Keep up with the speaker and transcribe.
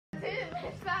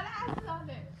It's fat ass on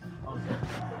it. Oh,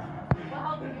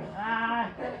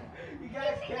 you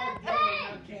guys can't tell me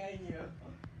now, can you?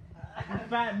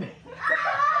 fat man.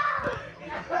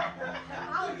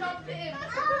 I'll dump him.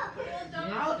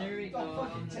 I'll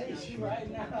fucking taste you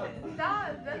right now.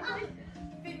 Stop. That's like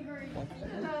fingering.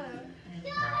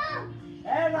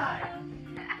 Eli!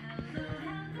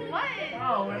 What?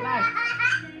 Oh, relax.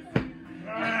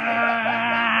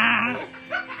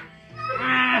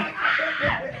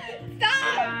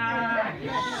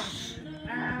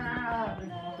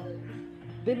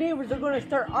 The neighbors are gonna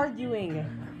start arguing.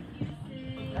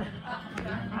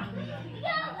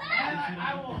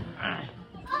 I will.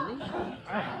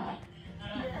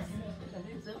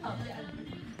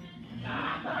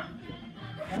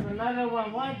 There's another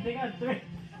one. One, they got three.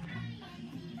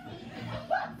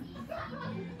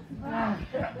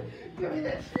 Give me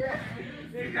that shit.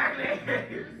 Exactly.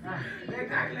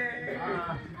 Exactly.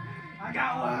 I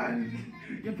got one.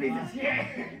 You piece of shit.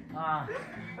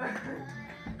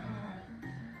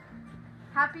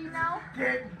 Happy now?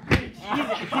 Get bitch.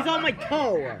 He's on my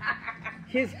toe.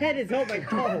 His head is on my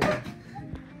toe.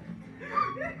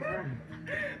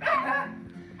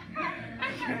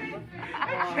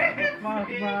 Fuck,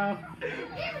 bro.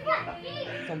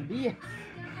 Some BS.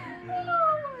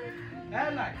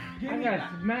 Eli, give I me got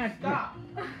that. smashed. Stop.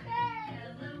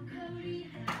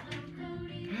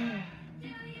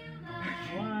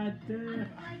 What the?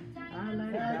 I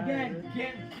like that. Again,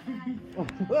 get.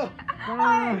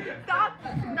 Stop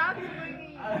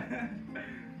swinging.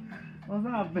 What's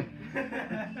up, babe?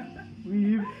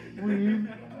 Weave.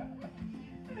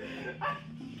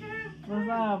 What's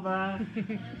up, man?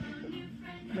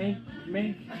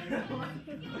 Make.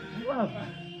 What?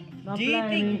 Not Do you playing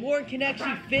think me. Warren can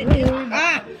actually fit in?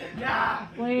 Ah! Yeah.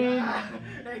 Wait.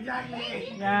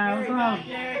 Exactly. Yeah, what's up?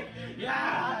 Exactly.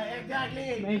 Yeah,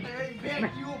 exactly. Make- Hey,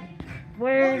 bitch, you.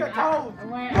 Wait. Move your toes.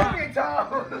 Wait. Move your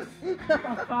toes.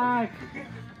 Fuck.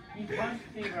 He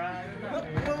punched me, bro.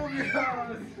 Move your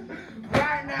toes.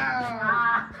 Right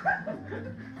now.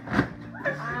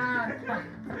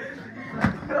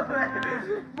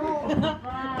 Move.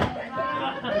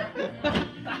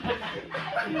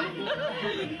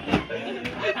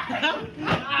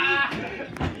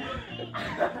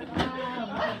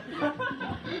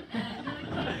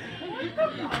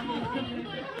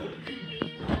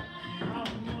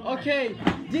 Okay,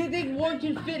 do you think Warren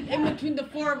can fit in between the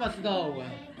four of us though?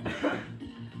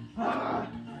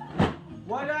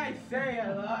 What did I say,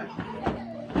 Ella?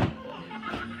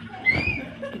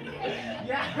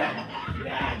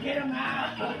 Yeah, get him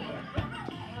out.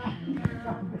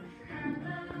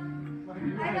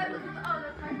 I got this. Oh,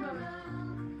 that's my phone.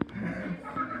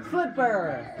 Slipper!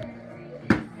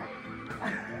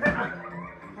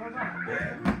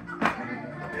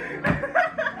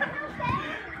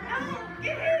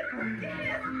 Get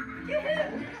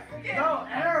him! No,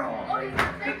 Errol. Oh, he's a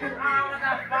second. Oh, what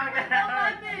the fuck?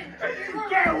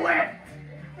 Get whipped.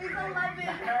 He's 11.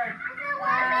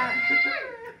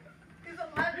 He's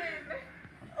 11.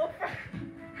 Oh, fuck.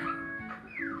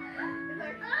 He's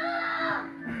like,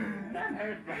 That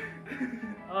hurts, bro.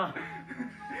 Oh.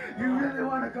 You really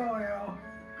want to go, Errol?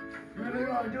 You really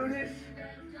want to do this?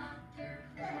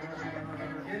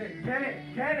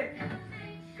 Get it.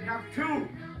 You have two. No,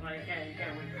 you can't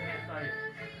start it.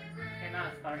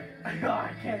 Cannot start it. I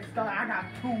can't start. I got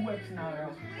 2 whips now,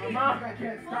 Errol. Mama. I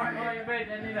can't Oh, start you it. wait,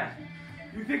 I need that.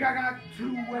 You think I got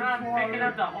 2 whips I'm for picking you?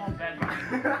 up the whole bed, bro.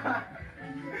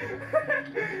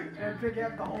 And picking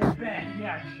up the whole bed.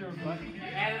 Yeah, sure, bud.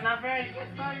 And it's not fair, you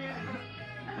can't start it.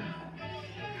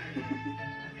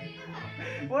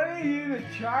 What are you even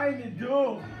trying to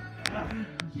do?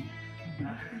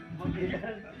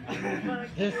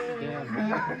 This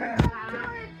damn.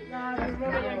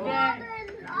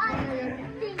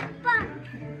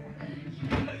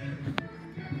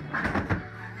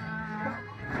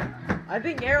 I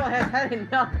think Errol has had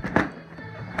enough.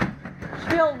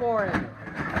 Chill, Warren.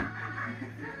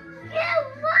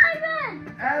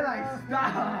 Eli,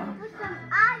 stop.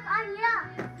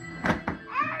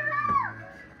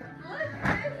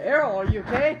 Errol, are you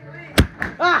okay?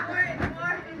 Ah!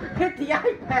 Hit the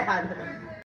iPad!